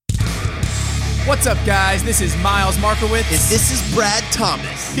What's up, guys? This is Miles Markowitz. And this is Brad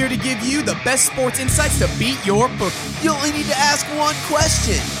Thomas. Here to give you the best sports insights to beat your book. You only need to ask one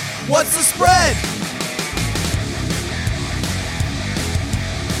question. What's the spread?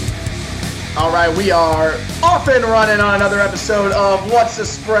 All right, we are off and running on another episode of What's the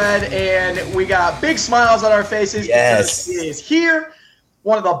Spread, and we got big smiles on our faces. Yes. Because it is here.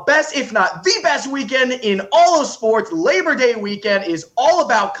 One of the best, if not the best weekend in all of sports. Labor Day weekend is all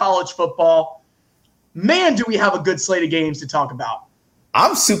about college football. Man, do we have a good slate of games to talk about.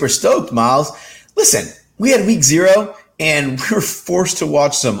 I'm super stoked, Miles. Listen, we had week 0, and we were forced to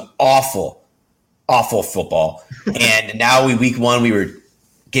watch some awful football. And now week 1,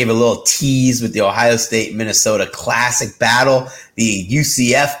 gave a little tease with the Ohio State-Minnesota classic battle, the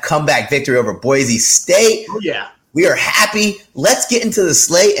UCF comeback victory over Boise State. Oh, yeah. We are happy. Let's get into the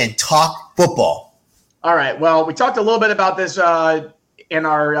slate and talk football. All right. Well, we talked a little bit about this in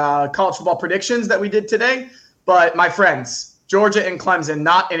our college football predictions that we did today. But, my friends, Georgia and Clemson,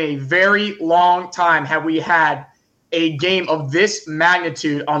 not in a very long time have we had a game of this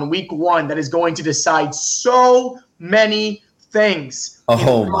magnitude on week 1 that is going to decide so many things.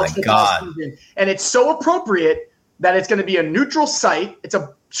 Oh, my God. Season. And it's so appropriate that it's going to be a neutral site. It's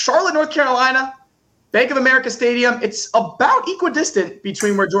a Charlotte, North Carolina, Bank of America Stadium. It's about equidistant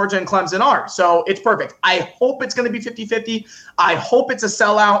between where Georgia and Clemson are. So it's perfect. I hope it's going to be 50-50. I hope it's a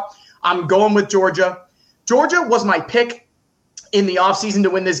sellout. I'm going with Georgia. Georgia was my pick in the offseason to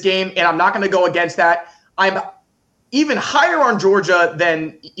win this game, and I'm not going to go against that. I'm even higher on Georgia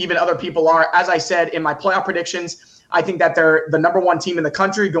than even other people are. As I said in my playoff predictions, I think that they're the number 1 team in the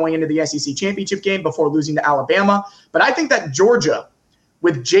country going into the SEC championship game before losing to Alabama. But I think that Georgia,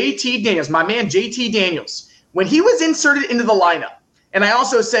 with JT Daniels, my man JT Daniels, when he was inserted into the lineup, and I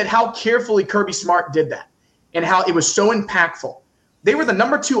also said how carefully Kirby Smart did that and how it was so impactful. They were the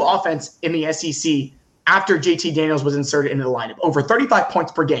number 2 offense in the SEC after JT Daniels was inserted into the lineup. Over 35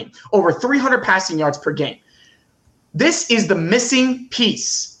 points per game, over 300 passing yards per game. This is the missing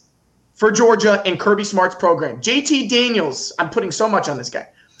piece for Georgia and Kirby Smart's program. JT Daniels, I'm putting so much on this guy.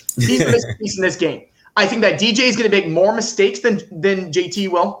 He's the missing piece in this game. I think that DJ is going to make more mistakes than JT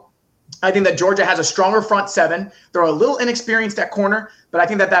will. I think that Georgia has a stronger front 7. They're a little inexperienced at corner, but I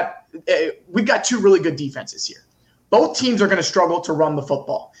think that we've got 2 really good defenses here. Both teams are going to struggle to run the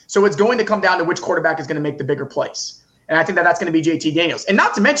football. So it's going to come down to which quarterback is going to make the bigger plays. And I think that that's going to be JT Daniels. And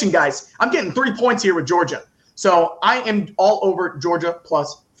not to mention, guys, I'm getting 3 points here with Georgia. So I am all over Georgia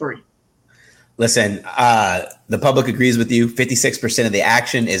 +3. Listen, the public agrees with you. 56% of the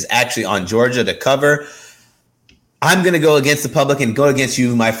action is actually on Georgia to cover. I'm going to go against the public and go against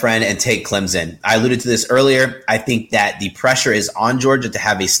you, my friend, and take Clemson. I alluded to this earlier. I think that the pressure is on Georgia to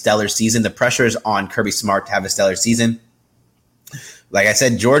have a stellar season. The pressure is on Kirby Smart to have a stellar season. Like I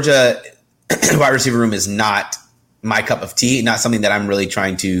said, Georgia wide receiver room is not my cup of tea, not something that I'm really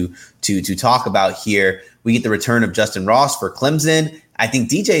trying to talk about here. We get the return of Justin Ross for Clemson. I think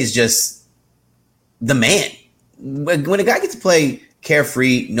DJ is just the man. When a guy gets to play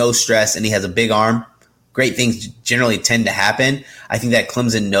carefree, no stress, and he has a big arm, great things generally tend to happen. I think that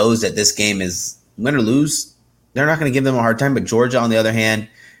Clemson knows that this game is win or lose. They're not going to give them a hard time. But Georgia, on the other hand,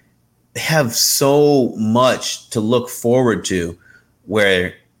 they have so much to look forward to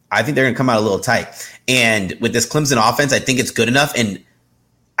where I think they're going to come out a little tight. And with this Clemson offense, I think it's good enough. And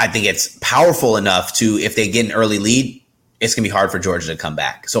I think it's powerful enough to, if they get an early lead, it's going to be hard for Georgia to come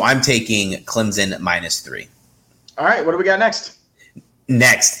back. So I'm taking Clemson -3. All right, what do we got next?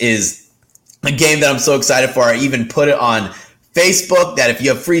 Next is a game that I'm so excited for. I even put it on Facebook that if you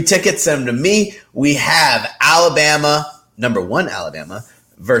have free tickets, send them to me. We have Alabama, number 1 Alabama,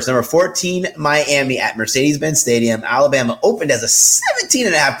 versus number 14 Miami at Mercedes-Benz Stadium. Alabama opened as a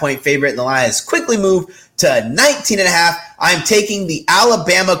 17.5-point favorite, and the line has quickly moved to 19.5. I'm taking the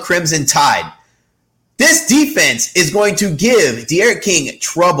Alabama Crimson Tide. This defense is going to give D'Eriq King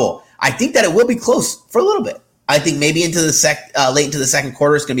trouble. I think that it will be close for a little bit. I think maybe into the late into the second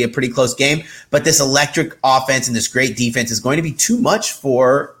quarter, it's going to be a pretty close game. But this electric offense and this great defense is going to be too much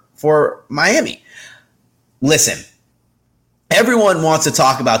for Miami. Listen, everyone wants to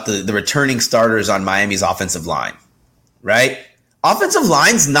talk about the returning starters on Miami's offensive line, right? Offensive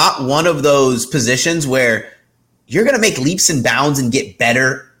line's not one of those positions where you're going to make leaps and bounds and get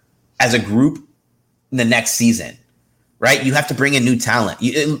better as a group in the next season, right? You have to bring in new talent.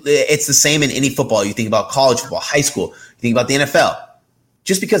 It's the same in any football. You think about college football, high school, you think about the NFL.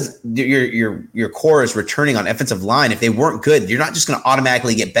 Just because your core is returning on offensive line, if they weren't good, you're not just going to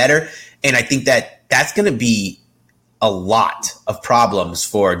automatically get better. And I think that that's going to be a lot of problems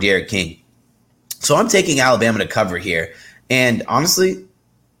for D'Eriq King. So I'm taking Alabama to cover here. And honestly,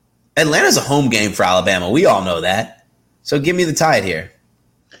 Atlanta's a home game for Alabama. We all know that. So give me the Tide here.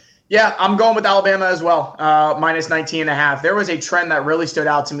 Yeah, I'm going with Alabama as well, minus 19.5. There was a trend that really stood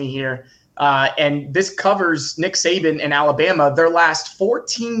out to me here, and this covers Nick Saban and Alabama, their last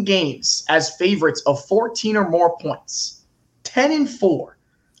 14 games as favorites of 14 or more points, 10-4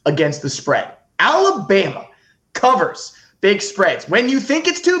 against the spread. Alabama covers big spreads. When you think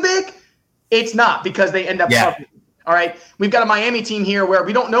it's too big, it's not, because they end up covering. All right, we've got a Miami team here where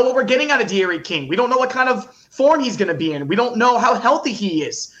we don't know what we're getting out of D'Eriq King. We don't know what kind of form he's going to be in. We don't know how healthy he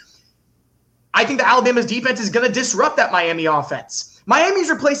is. I think that Alabama's defense is going to disrupt that Miami offense. Miami's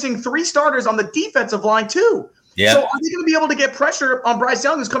replacing 3 starters on the defensive line too. Yeah. So are they going to be able to get pressure on Bryce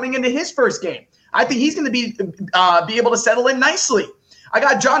Young, who's coming into his first game? I think he's going to be able to settle in nicely. I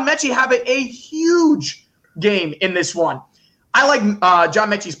got John Mechie having a huge game in this one. I like John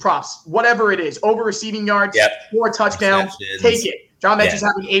Mechie's props, whatever it is, over receiving yards, 4 touchdowns, take it. John Mechie's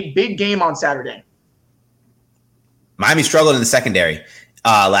having a big game on Saturday. Miami struggled in the secondary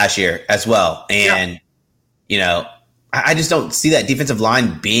last year as well. And, I just don't see that defensive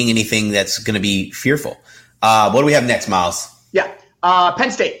line being anything that's going to be fearful. What do we have next, Miles? Yeah.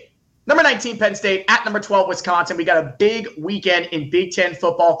 Penn State. Number 19, Penn State, at number 12, Wisconsin. We got a big weekend in Big Ten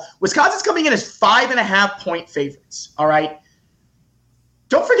football. Wisconsin's coming in as 5.5-point favorites. All right.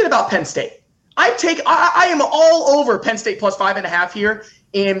 Don't forget about Penn State. I am all over Penn State plus 5.5 here,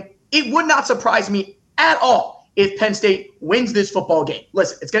 and it would not surprise me at all if Penn State wins this football game.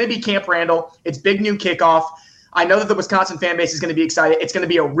 Listen, it's going to be Camp Randall. It's big new kickoff. I know that the Wisconsin fan base is going to be excited. It's going to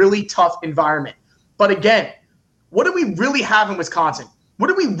be a really tough environment. But again, what do we really have in Wisconsin? What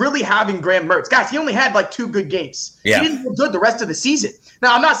do we really have in Graham Mertz? Guys, he only had like 2 good games. Yeah. He didn't look good the rest of the season.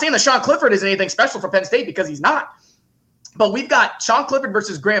 Now, I'm not saying that Sean Clifford is anything special for Penn State, because he's not. But we've got Sean Clifford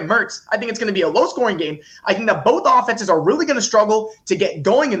versus Graham Mertz. I think it's going to be a low-scoring game. I think that both offenses are really going to struggle to get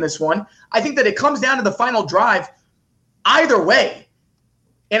going in this one. I think that it comes down to the final drive either way.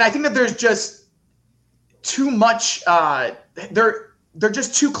 And I think that there's just too much they're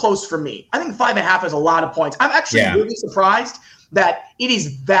just too close for me. I think 5.5 is a lot of points. I'm actually really surprised that it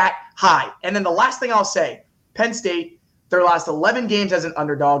is that high. And then the last thing I'll say, Penn State, their last 11 games as an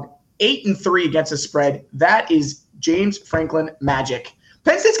underdog, 8-3 against the spread. That is James Franklin magic.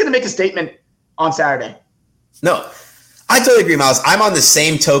 Penn State's going to make a statement on Saturday. No, I totally agree, Miles. I'm on the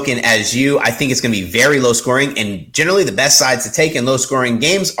same token as you. I think it's going to be very low scoring, and generally the best sides to take in low scoring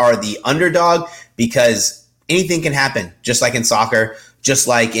games are the underdog, because anything can happen, just like in soccer, just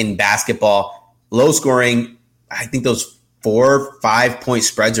like in basketball. Low scoring, I think those 4-5 point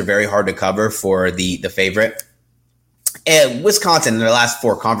spreads are very hard to cover for the favorite. And Wisconsin in their last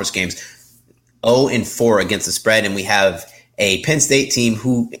 4 conference games, 0-4 against the spread, and we have a Penn State team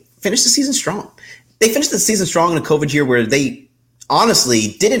who finished the season strong. They finished the season strong in a COVID year where they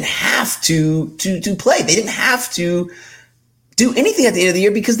honestly didn't have to play. They didn't have to do anything at the end of the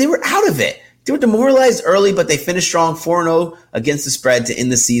year because they were out of it. They were demoralized early, but they finished strong, 4-0 against the spread to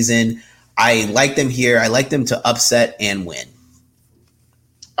end the season. I like them here. I like them to upset and win.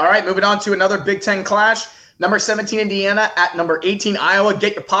 All right, moving on to another Big Ten clash. Number 17, Indiana, at number 18, Iowa.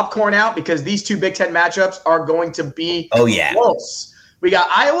 Get your popcorn out, because these 2 Big Ten matchups are going to be close. We got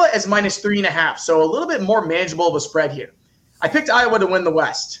Iowa as minus 3.5, so a little bit more manageable of a spread here. I picked Iowa to win the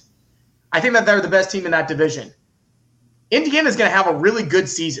West. I think that they're the best team in that division. Indiana's going to have a really good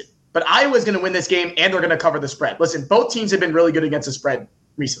season, but Iowa's going to win this game, and they're going to cover the spread. Listen, both teams have been really good against the spread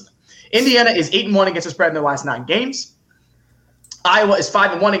recently. Indiana is 8-1 against the spread in their last 9 games. Iowa is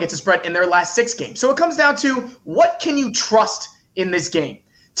 5-1 against the spread in their last 6 games. So it comes down to, what can you trust in this game?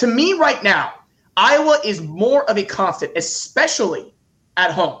 To me right now, Iowa is more of a constant, especially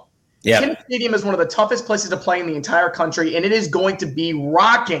at home. Kennedy Stadium is one of the toughest places to play in the entire country, and it is going to be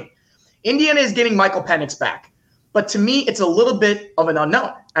rocking. Indiana is getting Michael Penix back. But to me, it's a little bit of an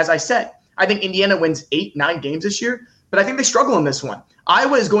unknown. As I said, I think Indiana wins 8-9 games this year, but I think they struggle in this one.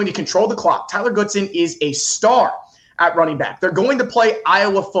 Iowa is going to control the clock. Tyler Goodson is a star at running back. They're going to play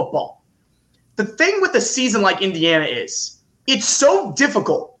Iowa football. The thing with a season like Indiana is, it's so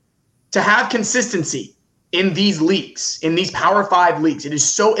difficult to have consistency in these leagues, in these Power 5 leagues. It is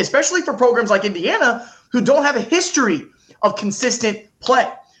so, especially for programs like Indiana, who don't have a history of consistent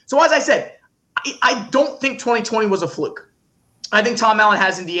play. So as I said, I don't think 2020 was a fluke. I think Tom Allen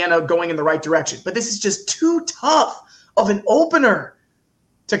has Indiana going in the right direction, but this is just too tough of an opener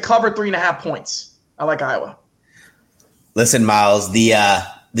to cover 3.5 points. I like Iowa. Listen, Miles, the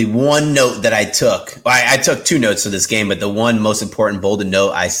one note that I took 2 notes for this game, but the one most important bolded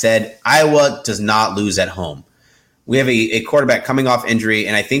note, I said Iowa does not lose at home. We have a quarterback coming off injury,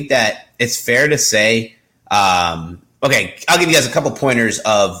 and I think that it's fair to say, okay, I'll give you guys a couple pointers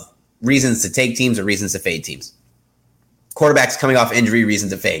of reasons to take teams or reasons to fade teams. Quarterbacks coming off injury, reason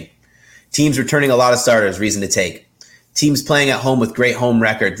to fade. Teams returning a lot of starters, reason to take. Teams playing at home with great home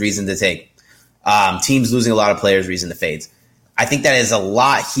records, reason to take. Teams losing a lot of players, reason to fade. I think that is a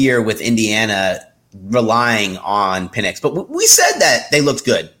lot here with Indiana relying on Penix. But we said that they looked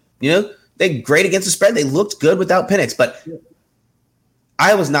good. They're great against the spread. They looked good without Penix. But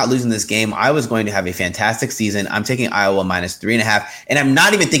I was not losing this game. I was going to have a fantastic season. I'm taking Iowa minus 3.5, and I'm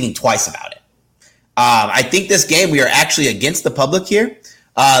not even thinking twice about it. I think this game, we are actually against the public here.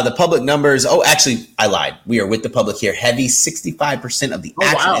 The public numbers, actually, I lied. We are with the public here. Heavy 65% of the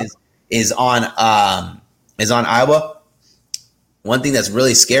action is on Iowa. One thing that's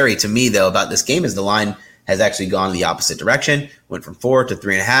really scary to me, though, about this game is the line has actually gone the opposite direction, went from 4 to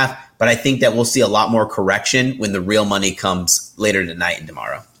 3.5. But I think that we'll see a lot more correction when the real money comes later tonight and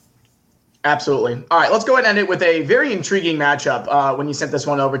tomorrow. Absolutely. All right, let's go ahead and end it with a very intriguing matchup when you sent this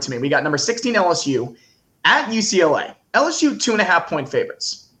one over to me. We got number 16 LSU at UCLA. LSU 2.5-point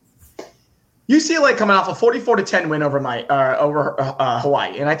favorites. UCLA coming off a 44-10 win over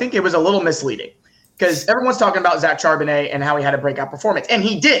Hawaii, and I think it was a little misleading because everyone's talking about Zach Charbonnet and how he had a breakout performance, and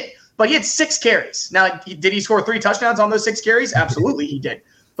he did. But he had 6 carries. Now, did he score 3 touchdowns on those 6 carries? Absolutely, he did.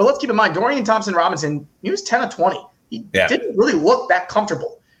 But let's keep in mind, Dorian Thompson-Robinson, he was 10 of 20. He didn't really look that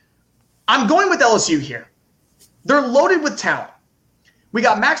comfortable. I'm going with LSU here. They're loaded with talent. We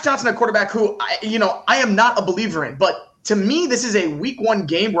got Max Johnson, a quarterback who, I am not a believer in. But to me, this is a week 1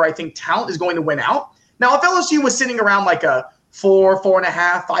 game where I think talent is going to win out. Now, if LSU was sitting around like a 4,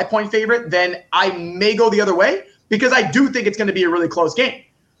 4.5, 5-point favorite, then I may go the other way because I do think it's going to be a really close game.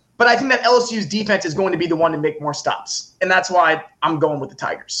 But I think that LSU's defense is going to be the one to make more stops. And that's why I'm going with the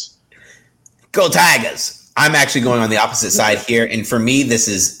Tigers. Go Tigers. I'm actually going on the opposite side here. And for me, this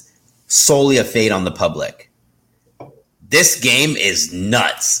is solely a fade on the public. This game is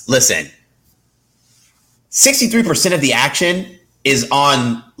nuts. Listen, 63% of the action is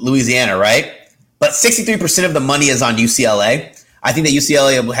on Louisiana, right? But 63% of the money is on UCLA. I think that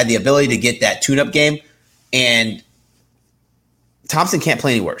UCLA had the ability to get that tune-up game, and Thompson can't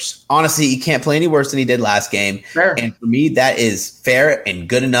play any worse. Honestly, he can't play any worse than he did last game. Fair. And for me, that is fair and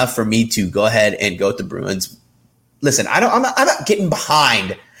good enough for me to go ahead and go with the Bruins. Listen, I'm not getting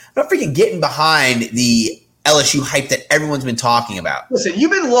behind. I'm not freaking getting behind the LSU hype that everyone's been talking about. Listen,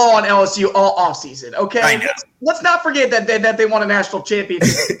 you've been low on LSU all offseason, okay? I know. Let's not forget that they won a national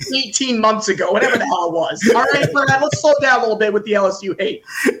championship 18 months ago, whatever the hell it was. All right, Brad, let's slow down a little bit with the LSU hate.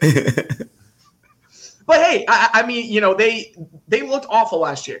 But hey, I mean, they looked awful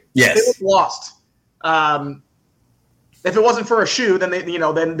last year. Yes, they looked lost. If it wasn't for a shoe, then they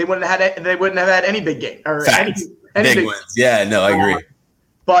wouldn't have had any big game or any big wins. Yeah, no, I agree.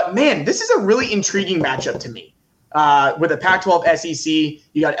 But man, this is a really intriguing matchup to me. With a Pac-12 SEC,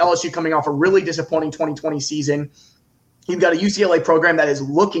 you got LSU coming off a really disappointing 2020 season. You've got a UCLA program that is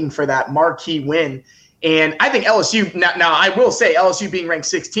looking for that marquee win. And I think LSU, now I will say LSU being ranked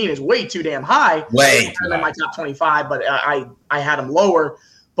 16 is way too damn high. Way too high. In my top 25, but I had them lower.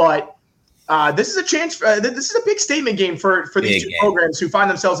 But this is a chance. This is a big statement game for these two programs who find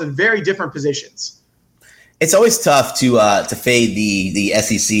themselves in very different positions. It's always tough to fade the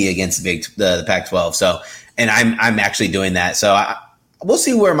SEC against the Pac-12. So, and I'm actually doing that. So we'll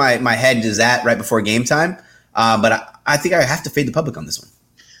see where my head is at right before game time. But I think I have to fade the public on this one.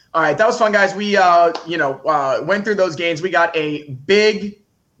 All right, that was fun, guys. We went through those games. We got a big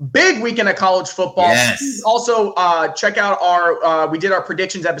weekend of college football. Yes. Also, check out we did our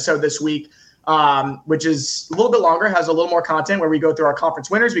predictions episode this week, which is a little bit longer, has a little more content where we go through our conference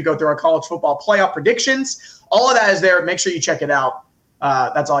winners, we go through our college football playoff predictions. All of that is there. Make sure you check it out.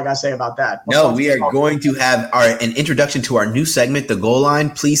 That's all I got to say about that. No, we are going to have an introduction to our new segment, The Goal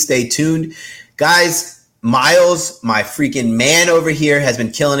Line. Please stay tuned. Guys, Miles, my freaking man over here, has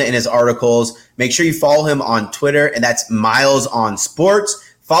been killing it in his articles. Make sure you follow him on Twitter, and that's Miles on Sports.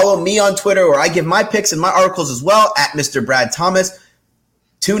 Follow me on Twitter, where I give my picks and my articles as well, at Mr. Brad Thomas.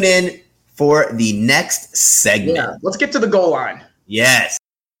 Tune in for the next segment. Yeah, let's get to the goal line. Yes.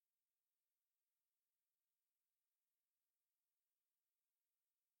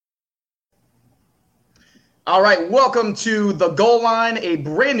 All right, welcome to The Goal Line, a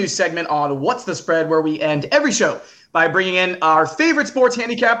brand new segment on What's the Spread, where we end every show by bringing in our favorite sports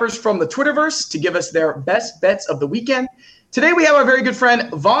handicappers from the Twitterverse to give us their best bets of the weekend. Today we have our very good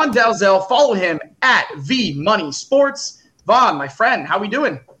friend, Vaughn Dalzell. Follow him at VMoneySports. Vaughn, my friend, how we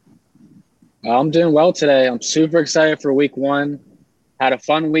doing? I'm doing well today. I'm super excited for week 1. Had a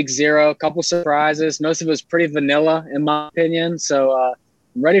fun week 0, a couple surprises. Most of it was pretty vanilla, in my opinion. So I'm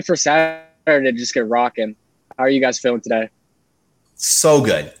ready for Saturday to just get rocking. How are you guys feeling today? So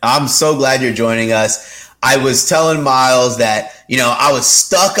good. I'm so glad you're joining us. I was telling Miles that, I was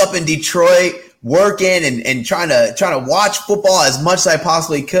stuck up in Detroit working and trying to watch football as much as I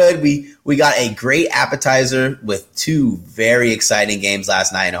possibly could. We got a great appetizer with two very exciting games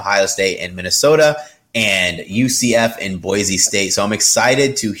last night in Ohio State and Minnesota, and UCF and Boise State. So I'm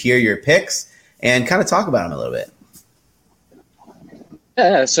excited to hear your picks and kind of talk about them a little bit.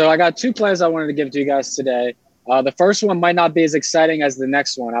 Yeah, so I got two plays I wanted to give to you guys today. The first one might not be as exciting as the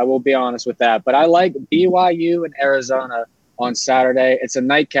next one. I will be honest with that. But I like BYU and Arizona on Saturday. It's a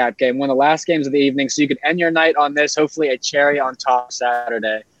nightcap game, one of the last games of the evening. So you can end your night on this, hopefully a cherry on top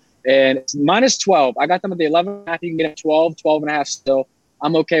Saturday. And it's minus 12. I got them at the 11.5. You can get it 12, 12.5 still.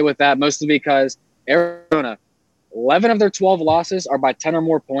 I'm okay with that, mostly because Arizona, 11 of their 12 losses are by 10 or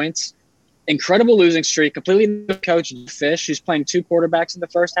more points. Incredible losing streak, completely new coach Fish, who's playing two quarterbacks in the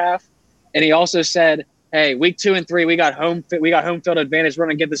first half. And he also said, hey, week 2 and 3, we got home field advantage. We're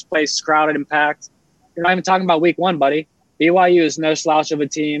going to get this place crowded and packed. You're not even talking about week 1, buddy. BYU is no slouch of a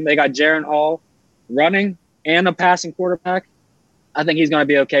team. They got Jaron Hall running and a passing quarterback. I think he's going to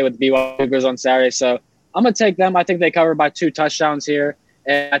be okay with BYU Cougars on Saturday. So I'm going to take them. I think they cover by 2 touchdowns here.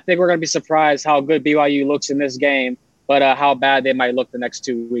 And I think we're going to be surprised how good BYU looks in this game, but how bad they might look the next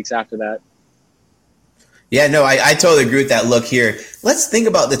 2 weeks after that. Yeah, no, I totally agree with that look here. Let's think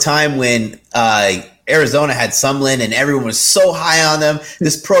about the time when Arizona had Sumlin and everyone was so high on them.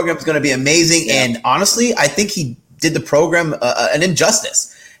 This program is going to be amazing. Yeah. And honestly, I think he did the program an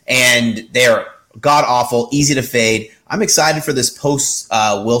injustice. And they're god-awful, easy to fade. I'm excited for this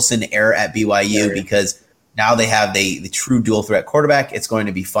post-Wilson era at BYU because now they have the true dual-threat quarterback. It's going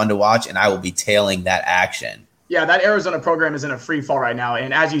to be fun to watch, and I will be tailing that action. Yeah, that Arizona program is in a free fall right now.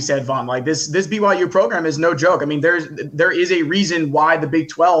 And as you said, Vaughn, like this BYU program is no joke. I mean, there is a reason why the Big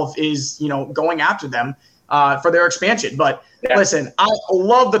 12 is, going after them for their expansion. But listen, I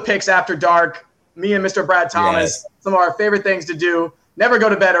love the picks after dark. Me and Mr. Brad Thomas, some of our favorite things to do. Never go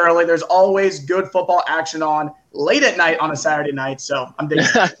to bed early. There's always good football action on late at night on a Saturday night. So I'm digging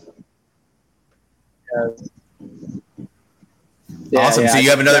it. Awesome. So you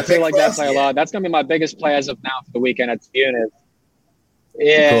have another pick? I feel like that play a lot. That's going to be my biggest play as of now for the weekend at Unit.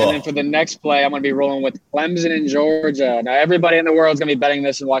 Yeah, cool. And then for the next play, I'm going to be rolling with Clemson and Georgia. Now, everybody in the world is going to be betting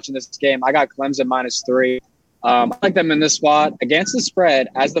this and watching this game. I got Clemson -3. I like them in this spot against the spread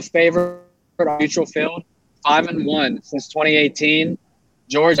as the favorite on neutral field. 5-1 since 2018.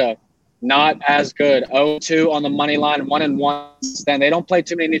 Georgia, not as good. 0-2 on the money line, 1-1 since then. They don't play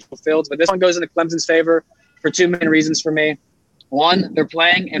too many neutral fields, but this one goes into Clemson's favor for 2 main reasons for me. One, they're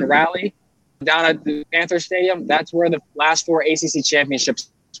playing in Raleigh down at the Panther Stadium. That's where the last 4 ACC championships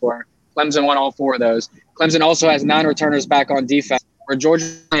were. Clemson won all 4 of those. Clemson also has 9 returners back on defense, where Georgia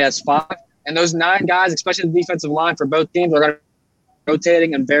only has 5. And those 9 guys, especially the defensive line for both teams, are going to be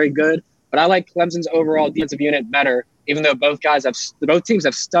rotating and very good. But I like Clemson's overall defensive unit better, even though both teams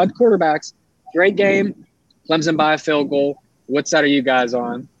have stud quarterbacks. Great game. Clemson by a field goal. What side are you guys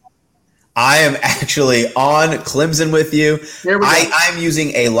on? I am actually on Clemson with you. I'm using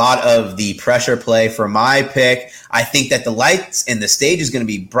a lot of the pressure play for my pick. I think that the lights and the stage is going to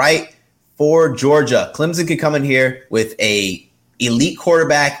be bright for Georgia. Clemson could come in here with a elite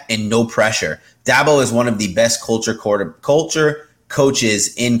quarterback and no pressure. Dabo is one of the best culture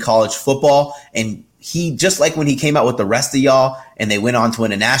coaches in college football, and he, just like when he came out with the rest of y'all and they went on to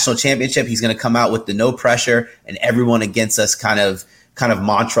win a national championship, he's going to come out with the no pressure and everyone against us kind of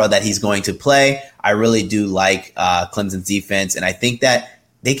mantra that he's going to play. I really do like Clemson's defense, and I think that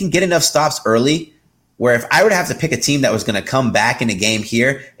they can get enough stops early where if I were to have to pick a team that was going to come back in a game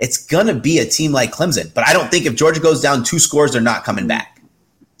here, it's going to be a team like Clemson. But I don't think if Georgia goes down 2 scores, they're not coming back.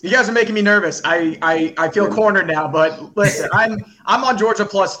 You guys are making me nervous. I feel cornered now, but listen, I'm on Georgia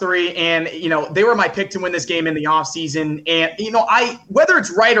 +3, and they were my pick to win this game in the offseason. And whether it's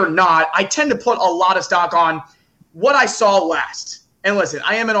right or not, I tend to put a lot of stock on what I saw last. And listen,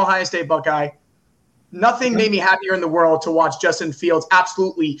 I am an Ohio State Buckeye. Nothing made me happier in the world to watch Justin Fields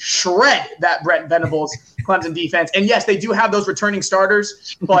absolutely shred that Brent Venables Clemson defense. And yes, they do have those returning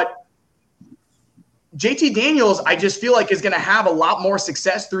starters, but JT Daniels, I just feel like, is going to have a lot more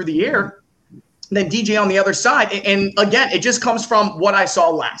success through the air than DJ on the other side. And again, it just comes from what I saw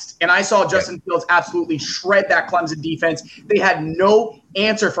last. And I saw Justin Fields absolutely shred that Clemson defense. They had no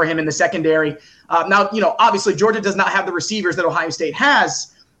answer for him in the secondary. Now, obviously Georgia does not have the receivers that Ohio State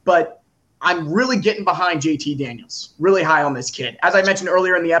has, but I'm really getting behind JT Daniels, really high on this kid. As I mentioned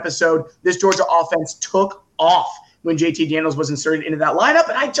earlier in the episode, this Georgia offense took off when JT Daniels was inserted into that lineup,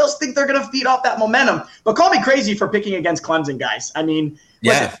 and I just think they're going to feed off that momentum. But call me crazy for picking against Clemson, guys. I mean,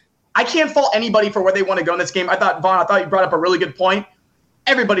 listen, I can't fault anybody for where they want to go in this game. Vaughn, I thought you brought up a really good point.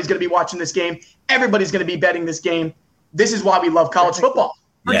 Everybody's going to be watching this game. Everybody's going to be betting this game. This is why we love college football.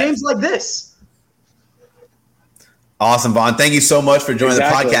 For games like this. Awesome, Vaughn. Thank you so much for joining the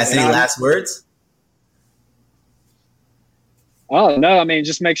podcast. Any last words? Oh, no. I mean,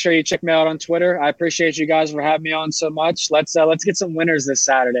 just make sure you check me out on Twitter. I appreciate you guys for having me on so much. Let's get some winners this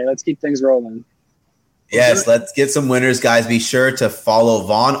Saturday. Let's keep things rolling. Yes, let's get some winners, guys. Be sure to follow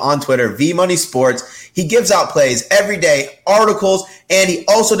Vaughn on Twitter, VMoneySports. He gives out plays every day, articles, and he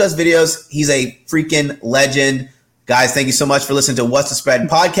also does videos. He's a freaking legend. Guys, thank you so much for listening to What's the Spread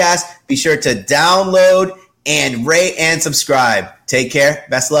podcast. Be sure to download and rate and subscribe. Take care.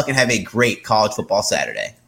 Best of luck and have a great college football Saturday.